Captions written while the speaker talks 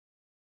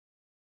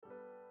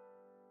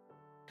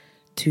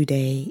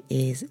Today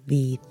is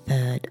the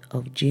 3rd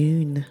of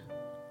June.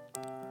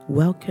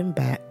 Welcome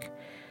back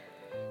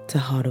to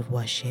Heart of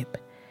Worship.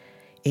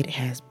 It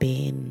has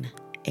been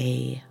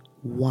a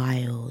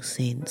while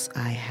since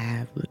I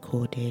have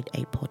recorded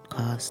a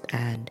podcast,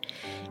 and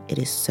it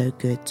is so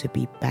good to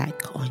be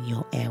back on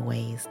your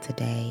airways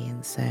today.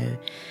 And so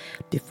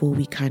before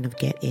we kind of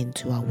get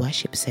into our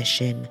worship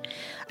session,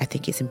 I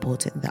think it's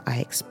important that I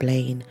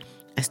explain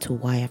as to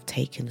why I've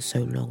taken so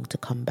long to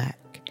come back.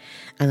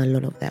 And a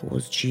lot of that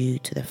was due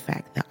to the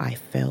fact that I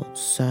felt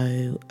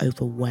so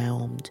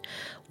overwhelmed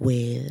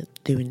with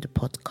doing the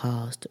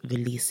podcast,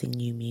 releasing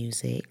new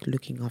music,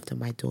 looking after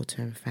my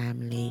daughter and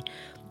family,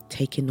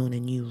 taking on a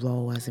new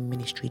role as a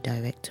ministry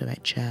director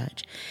at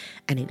church.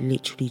 And it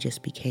literally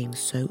just became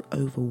so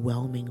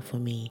overwhelming for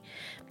me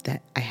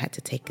that I had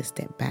to take a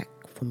step back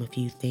from a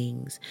few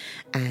things.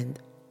 And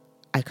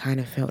I kind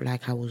of felt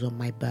like I was on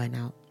my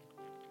burnout.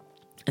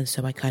 And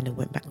so I kind of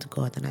went back to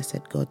God and I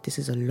said, God, this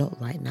is a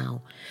lot right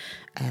now.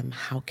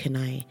 How can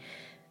I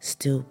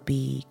still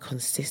be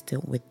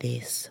consistent with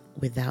this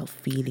without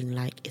feeling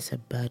like it's a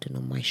burden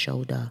on my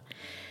shoulder?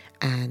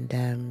 And,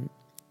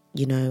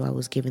 I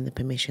was given the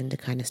permission to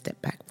kind of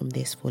step back from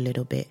this for a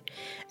little bit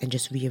and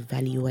just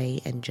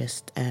reevaluate and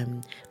just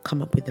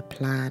come up with a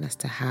plan as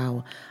to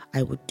how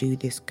I would do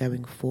this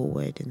going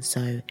forward. And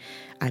so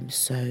I'm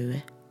so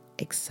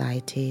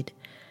excited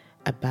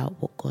about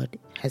what God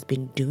has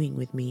been doing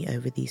with me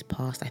over these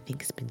past, I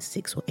think it's been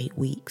 6 or 8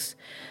 weeks.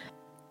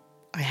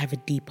 I have a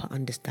deeper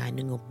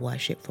understanding of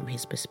worship from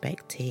His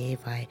perspective.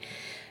 I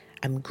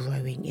am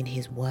growing in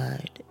His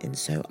word. And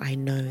so I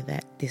know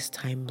that this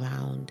time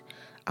round,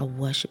 our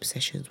worship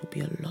sessions will be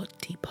a lot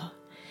deeper.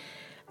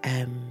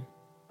 And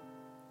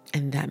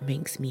that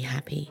makes me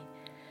happy.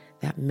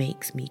 That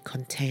makes me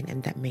content.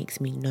 And that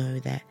makes me know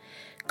that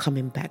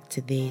coming back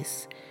to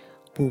this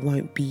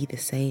won't be the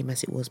same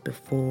as it was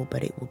before,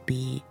 but it will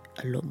be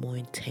a lot more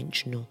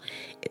intentional.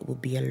 It will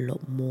be a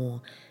lot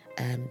more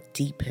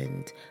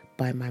deepened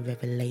by my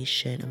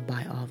revelation and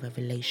by our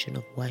revelation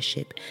of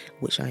worship,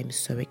 which I'm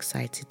so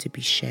excited to be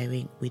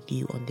sharing with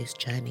you on this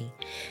journey.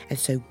 And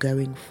so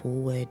going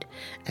forward,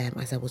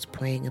 as I was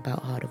praying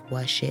about Heart of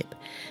Worship,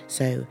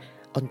 so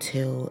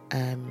until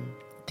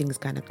things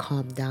kind of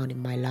calm down in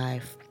my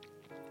life,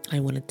 I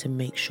wanted to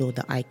make sure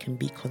that I can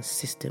be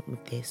consistent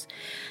with this.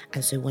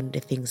 And so one of the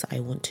things that I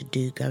want to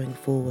do going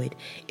forward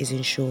is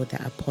ensure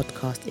that our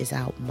podcast is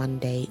out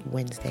Monday,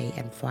 Wednesday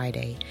and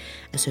Friday.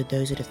 And so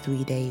those are the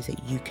 3 days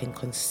that you can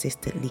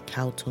consistently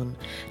count on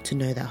to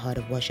know that Heart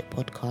of Worship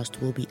podcast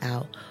will be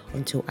out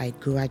until I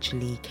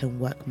gradually can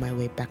work my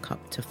way back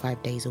up to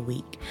 5 days a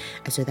week.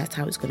 And so that's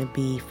how it's going to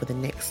be for the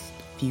next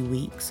few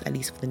weeks, at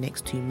least for the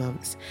next 2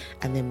 months.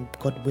 And then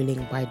God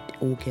willing, by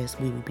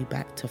August, we will be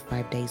back to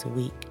 5 days a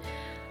week.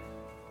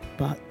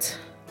 But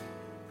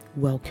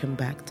welcome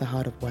back to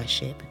Heart of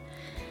Worship.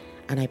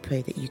 And I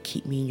pray that you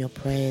keep me in your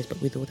prayers.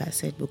 But with all that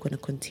said, we're going to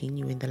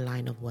continue in the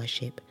line of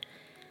worship.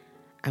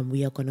 And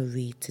we are going to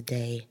read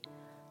today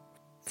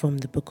from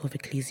the book of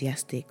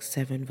Ecclesiastes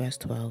 7 verse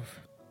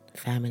 12.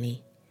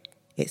 Family,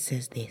 it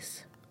says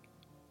this: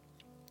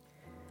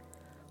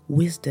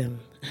 wisdom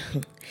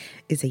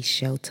is a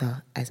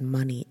shelter as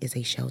money is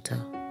a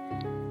shelter.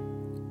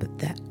 But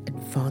the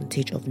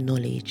advantage of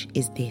knowledge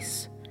is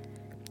this,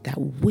 that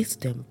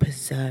wisdom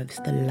preserves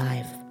the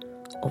life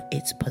of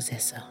its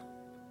possessor.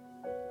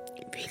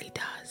 It really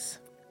does.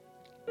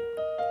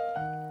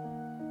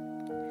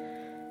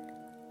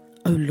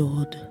 O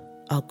Lord,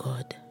 our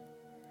God,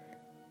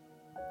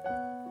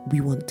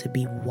 we want to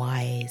be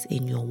wise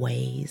in your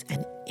ways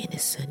and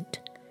innocent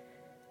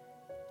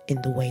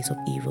in the ways of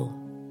evil.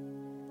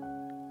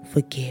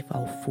 Forgive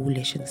our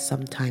foolish and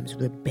sometimes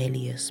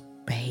rebellious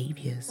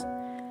behaviors.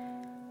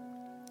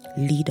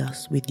 Lead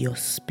us with your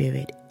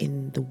Spirit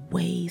in the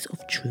ways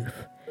of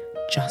truth,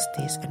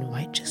 justice, and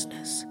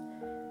righteousness.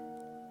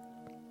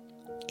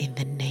 In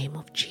the name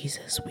of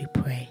Jesus we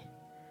pray.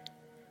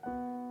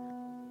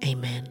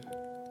 Amen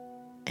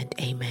and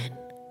amen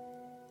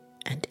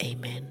and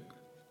amen.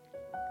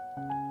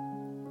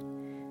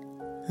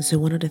 And so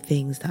one of the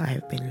things that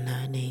I've been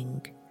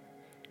learning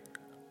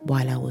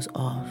while I was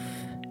off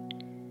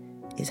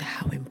is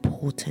how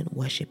important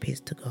worship is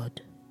to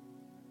God.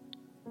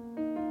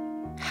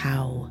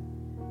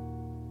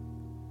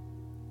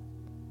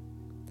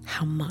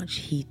 How much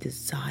He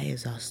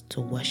desires us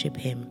to worship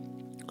Him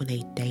on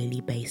a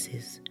daily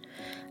basis.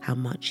 How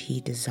much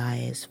He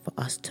desires for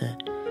us to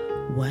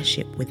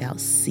worship without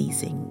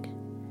ceasing.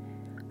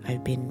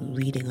 I've been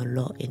reading a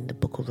lot in the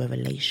book of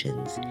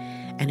Revelations,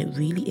 and it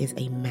really is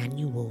a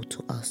manual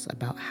to us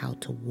about how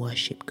to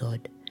worship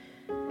God.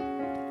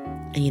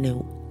 And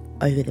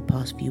over the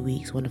past few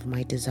weeks, one of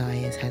my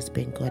desires has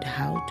been, God,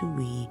 how do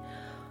we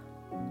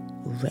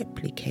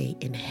replicate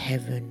in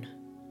heaven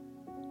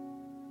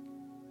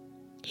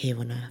here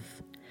on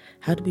earth?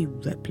 How do we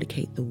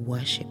replicate the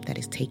worship that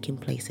is taking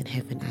place in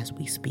heaven as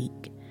we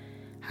speak?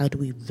 How do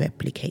we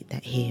replicate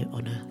that here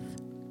on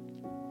earth?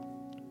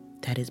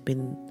 That has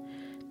been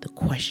the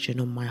question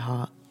on my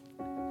heart.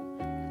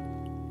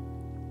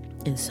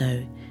 And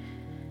so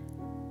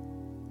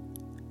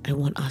I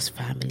want us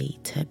family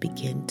to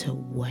begin to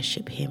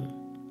worship him.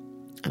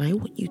 And I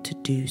want you to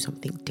do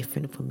something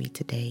different for me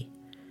today.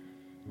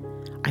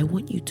 I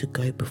want you to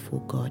go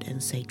before God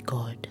and say,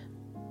 God,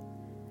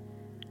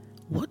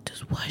 what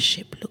does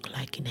worship look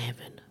like in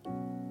heaven?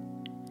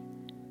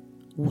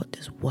 What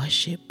does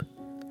worship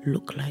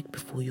look like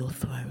before your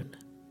throne?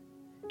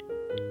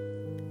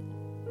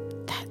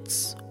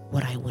 That's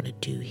what I want to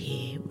do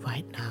here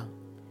right now.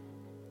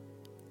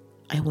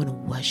 I want to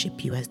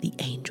worship you as the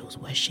angels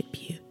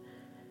worship you.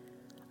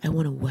 I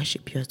want to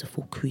worship you as the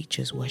four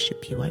creatures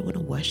worship you. I want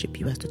to worship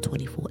you as the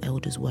 24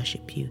 elders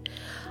worship you.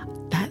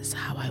 That's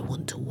how I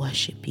want to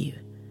worship you.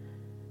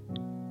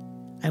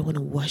 I want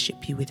to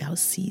worship you without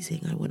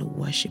ceasing. I want to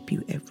worship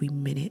you every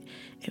minute,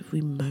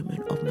 every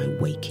moment of my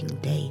waking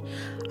day.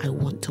 I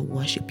want to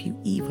worship you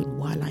even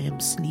while I am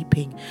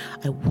sleeping.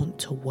 I want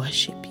to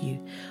worship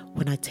you.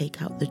 When I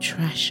take out the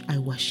trash, I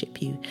worship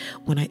you.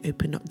 When I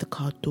open up the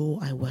car door,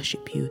 I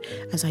worship you.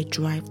 As I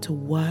drive to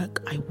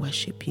work, I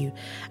worship you.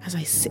 As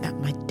I sit at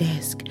my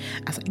desk,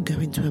 as I go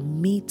into a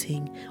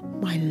meeting,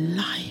 my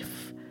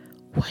life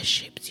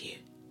worships you.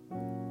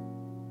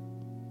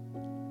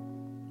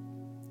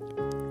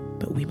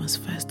 But we must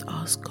first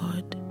ask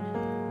God,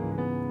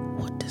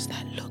 what does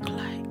that look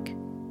like?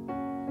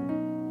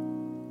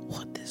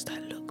 What does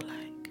that look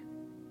like?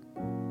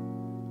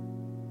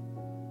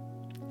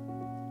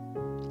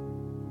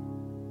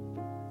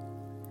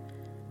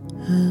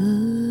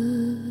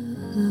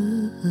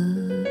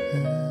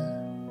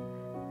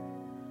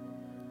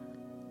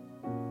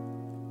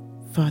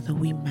 Father,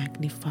 we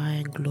magnify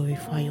and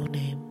glorify your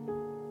name.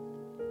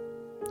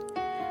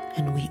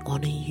 And we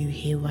honor you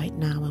here right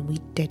now, and we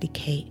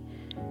dedicate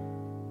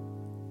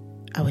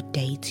our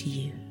day to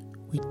you.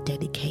 We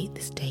dedicate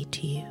this day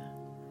to you.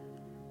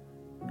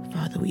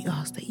 Father, we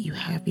ask that you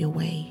have your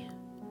way.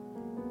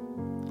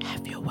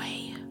 Have your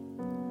way.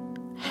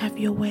 Have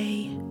your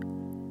way.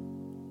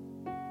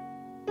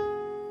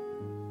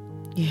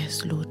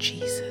 Yes, Lord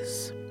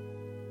Jesus.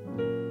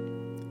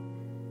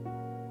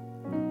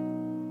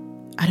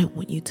 I don't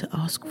want you to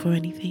ask for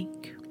anything.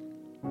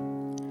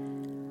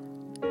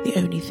 The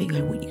only thing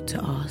I want you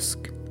to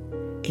ask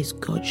is,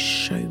 God,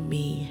 show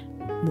me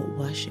what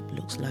worship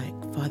looks like.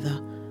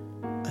 Father,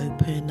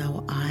 open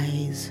our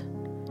eyes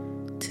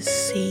to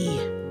see.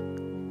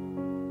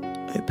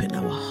 Open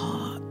our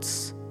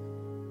hearts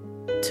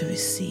to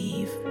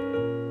receive.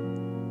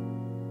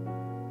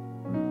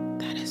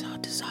 That is our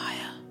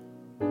desire.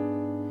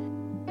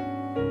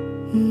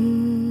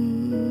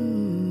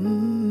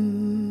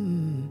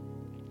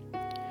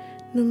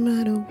 No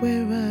matter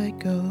where I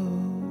go,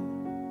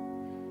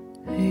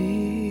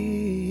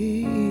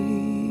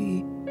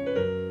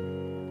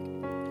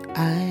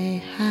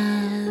 I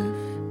have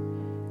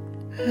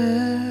a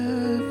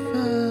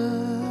Father,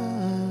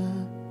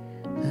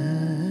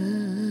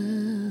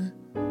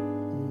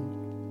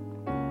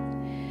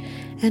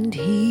 and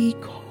He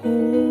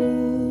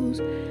calls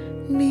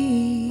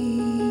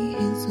me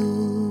His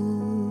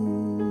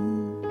own,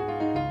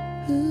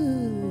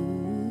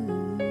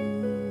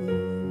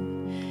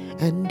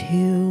 and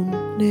He'll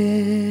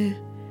never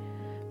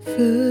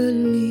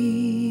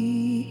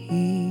leave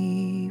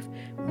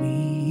me,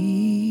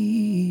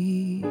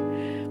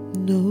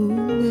 no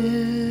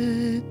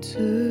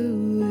matter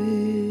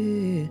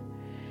where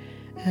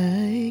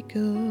I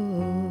go.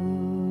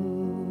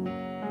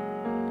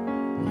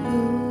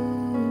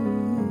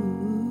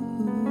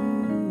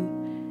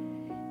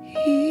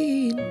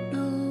 He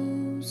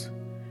knows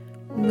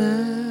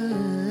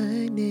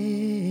my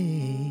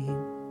name,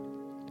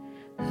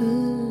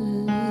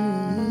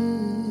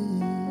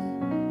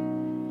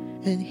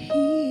 and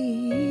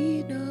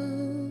He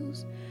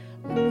knows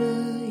my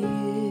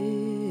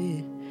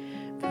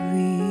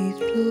every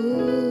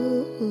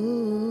thought,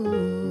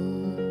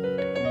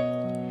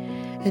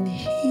 and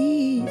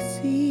He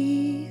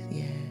sees,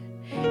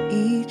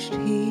 each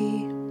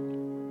tear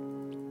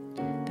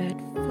that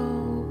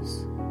falls,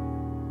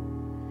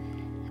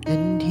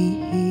 and He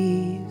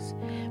hears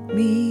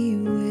me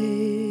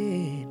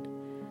when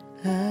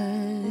I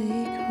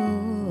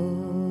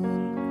call.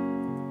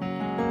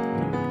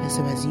 And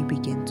so as you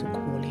begin to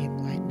call Him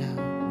right now,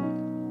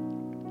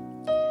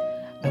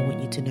 I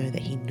want you to know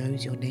that He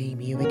knows your name.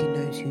 He already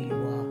knows who you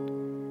are.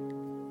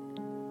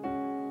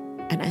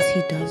 And as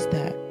He does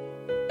that,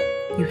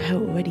 you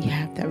already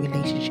have that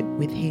relationship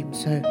with Him.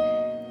 So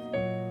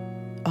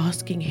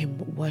asking Him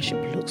what worship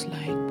looks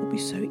like will be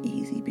so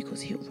easy,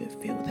 because He'll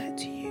reveal that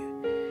to you.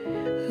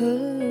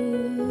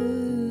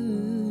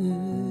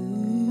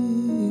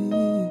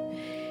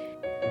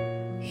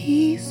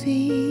 He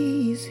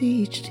sees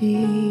each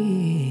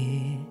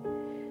tear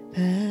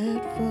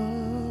that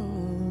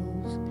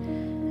falls,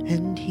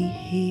 and He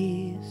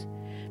hears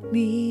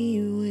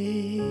me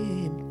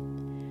when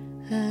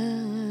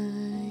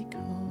I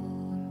call.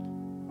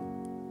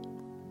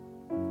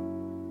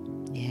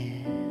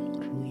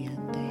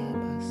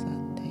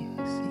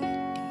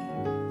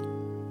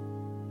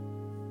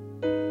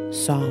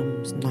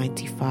 Psalms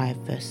 95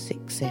 verse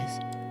 6 says,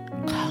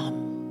 "Come,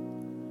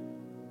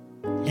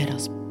 Let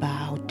us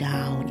bow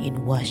down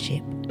in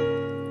worship.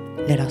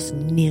 Let us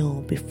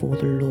kneel before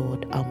the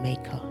Lord our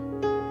Maker.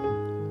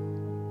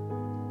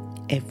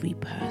 Every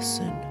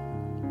person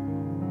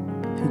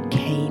who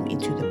came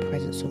into the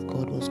presence of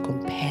God was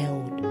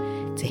compelled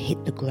to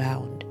hit the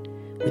ground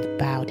with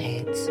bowed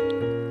heads,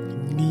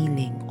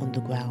 kneeling on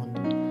the ground,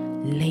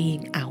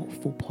 laying out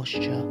full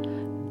posture,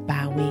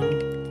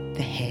 bowing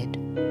the head,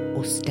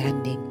 or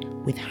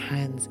standing with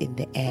hands in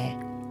the air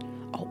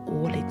are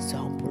all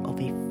example of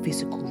a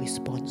physical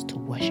response to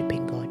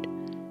worshipping God.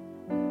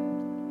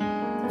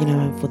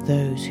 And for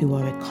those who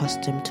are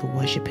accustomed to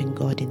worshipping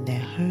God in their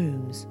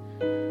homes,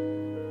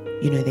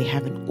 they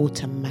have an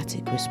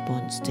automatic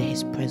response to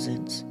His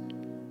presence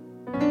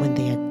when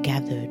they are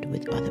gathered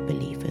with other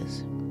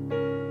believers.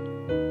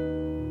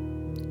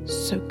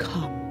 So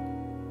come,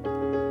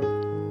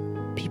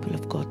 people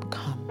of God,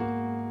 come.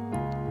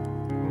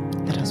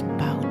 Let us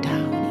bow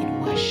down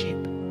in worship.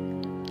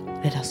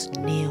 Let us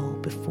kneel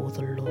before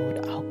the Lord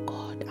our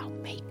God, our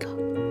Maker.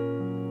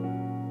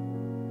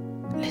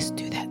 Let's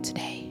do that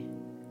today.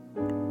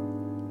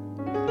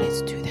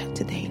 Let's do that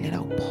today. Let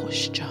our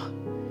posture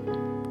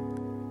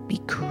be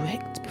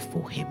correct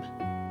before Him.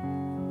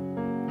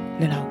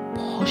 Let our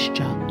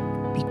posture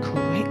be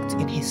correct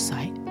in His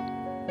sight.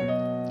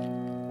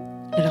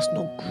 Let us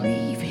not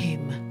grieve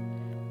Him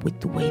with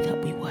the way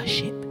that we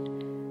worship,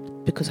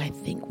 because I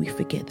think we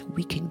forget that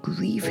we can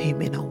grieve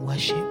Him in our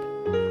worship,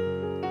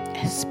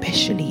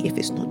 especially if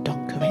it's not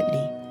done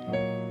correctly.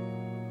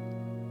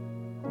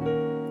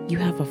 You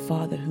have a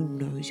Father who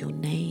knows your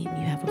name.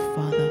 You have a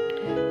Father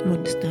who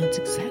understands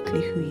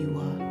exactly who you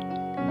are.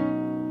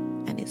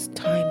 And it's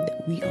time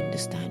that we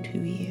understand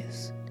who He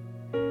is.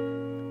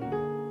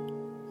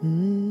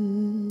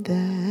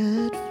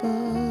 That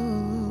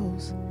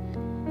falls,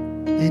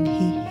 and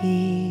He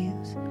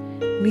hears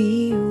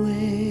me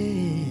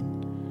when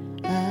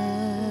I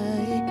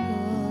call.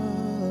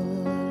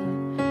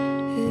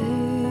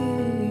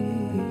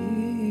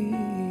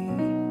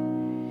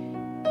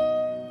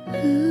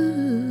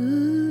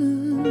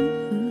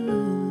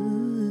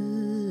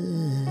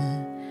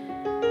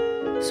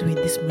 So in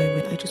this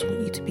moment, I just want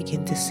you to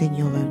begin to sing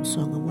your own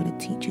song. I want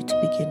to teach you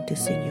to begin to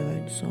sing your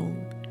own song.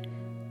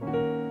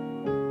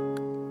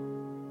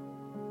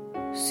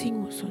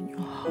 Sing what's on your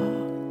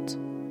heart.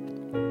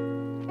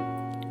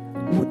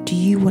 What do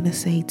you want to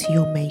say to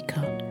your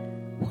Maker?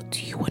 What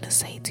do you want to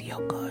say to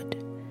your God?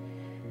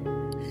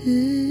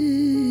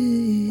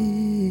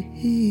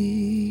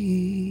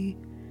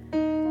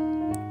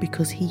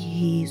 Because He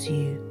hears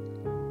you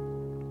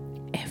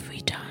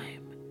every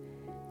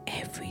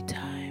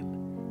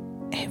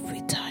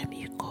time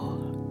you call.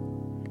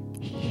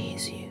 He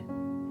hears you.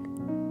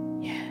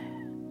 Yeah.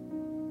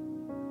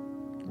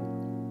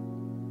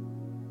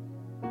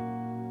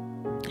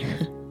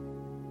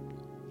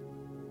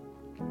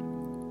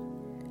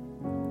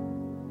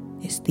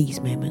 It's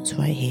these moments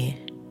right here.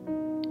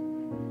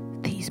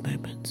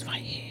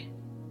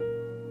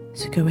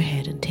 So go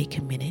ahead and take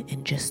a minute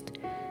and just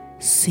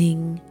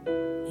sing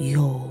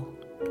your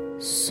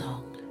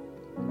song.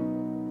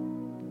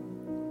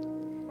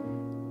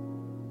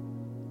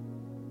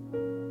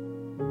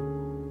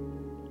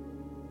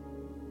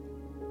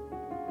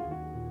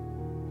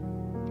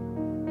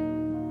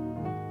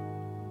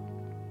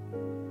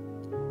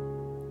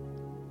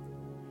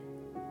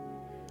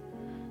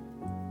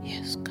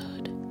 Yes,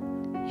 God.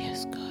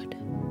 Yes, God.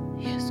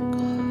 Yes,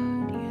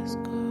 God. Yes,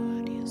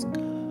 God. Yes,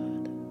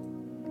 God.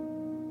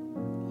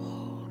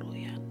 Oh,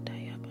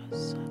 Royandaya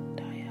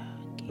Basandaya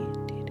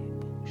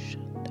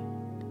Kindireboshanda.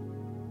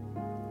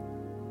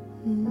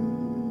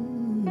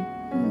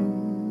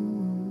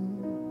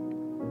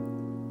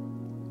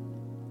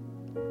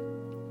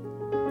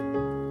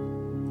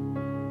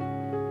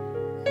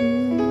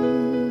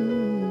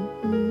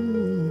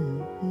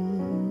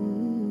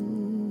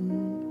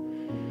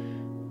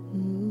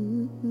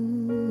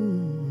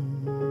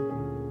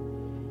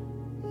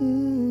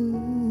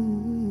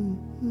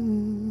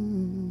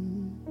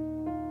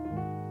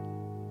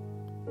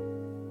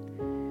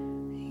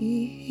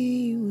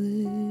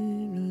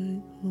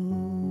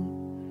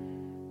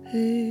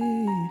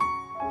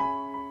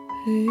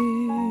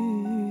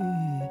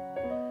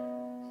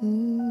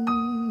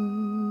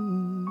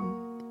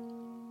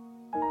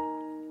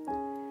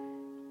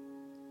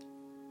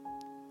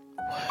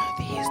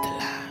 Worthy is the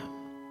Lamb,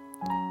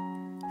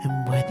 and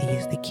worthy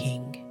is the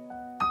King.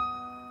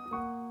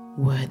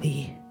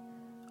 Worthy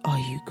are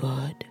you,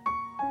 God.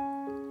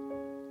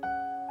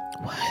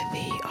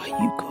 Worthy are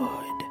you,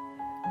 God.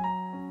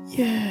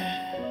 Yeah.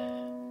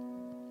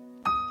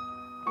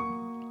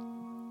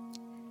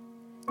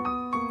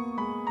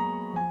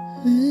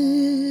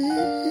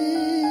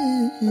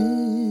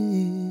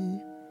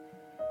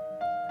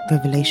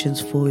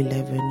 Revelations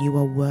 4:11. You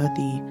are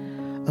worthy,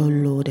 O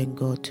Lord and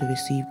God, to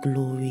receive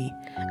glory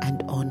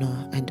and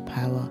honor and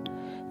power.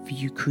 For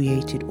you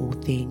created all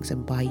things,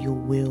 and by your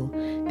will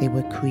they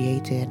were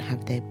created and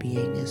have their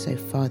being. And so,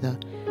 Father,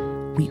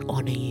 we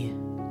honor you.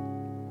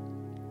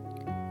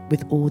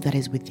 With all that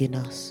is within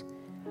us,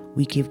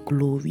 we give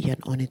glory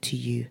and honor to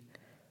you.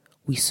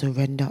 We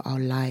surrender our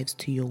lives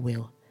to your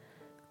will.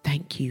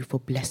 Thank you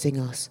for blessing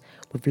us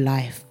with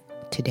life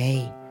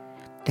today.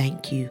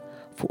 Thank you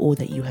for all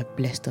that you have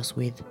blessed us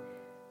with.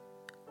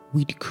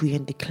 We decree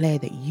and declare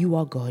that you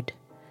are God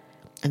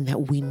and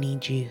that we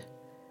need you.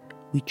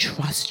 We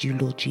trust you,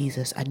 Lord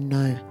Jesus, and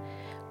know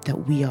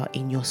that we are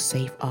in your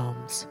safe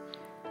arms.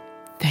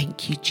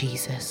 Thank you,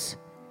 Jesus.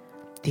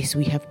 This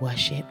we have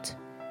worshipped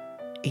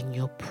in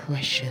your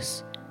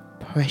precious,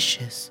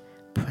 precious,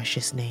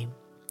 precious name.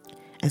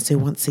 And so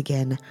once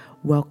again,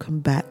 welcome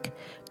back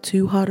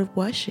to Heart of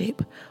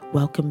Worship.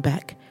 Welcome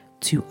back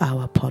to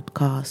our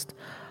podcast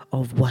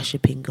of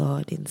worshiping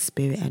God in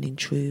spirit and in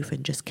truth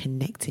and just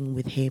connecting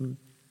with Him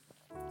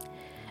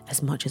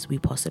as much as we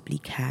possibly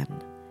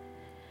can.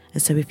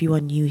 And so if you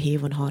are new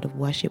here on Heart of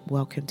Worship,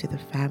 welcome to the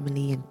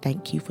family and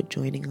thank you for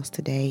joining us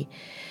today.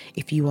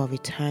 If you are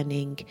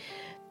returning,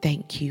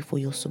 thank you for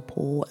your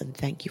support and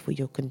thank you for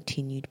your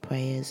continued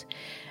prayers.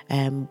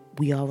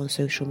 We are on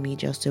social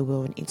media, so we're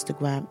on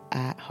Instagram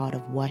at Heart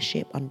of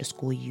Worship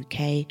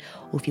 _UK,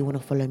 or if you want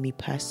to follow me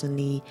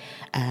personally,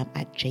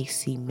 at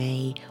JC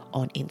May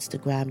on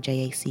Instagram,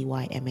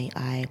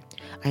 JACYMAI.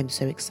 I'm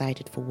so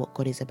excited for what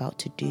God is about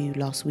to do.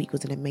 Last week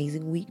was an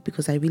amazing week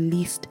because I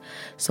released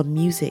some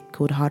music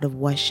called Heart of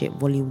Worship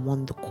Volume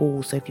 1, The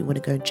Call. So if you want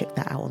to go and check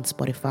that out on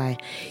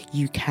Spotify,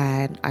 you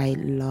can. I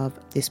love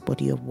this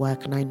body of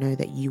work and I know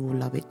that you will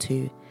love it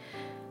too.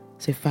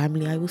 So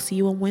family, I will see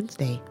you on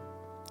Wednesday,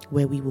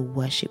 where we will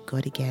worship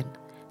God again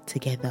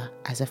together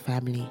as a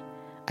family.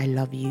 I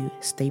love you.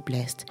 Stay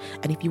blessed.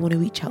 And if you want to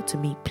reach out to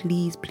me,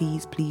 please,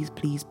 please, please,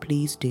 please,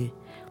 please do.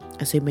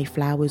 And so may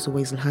flowers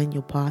always line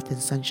your path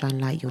and sunshine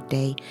light your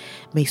day.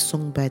 May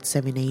songbirds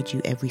serenade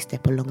you every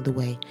step along the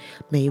way.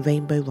 May a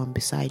rainbow run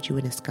beside you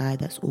in a sky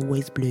that's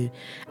always blue.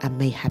 And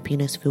may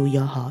happiness fill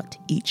your heart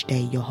each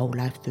day your whole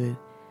life through.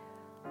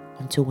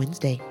 Until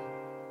Wednesday,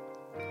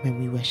 when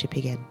we worship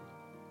again.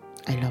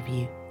 I love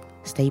you.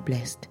 Stay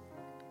blessed.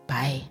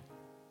 Bye.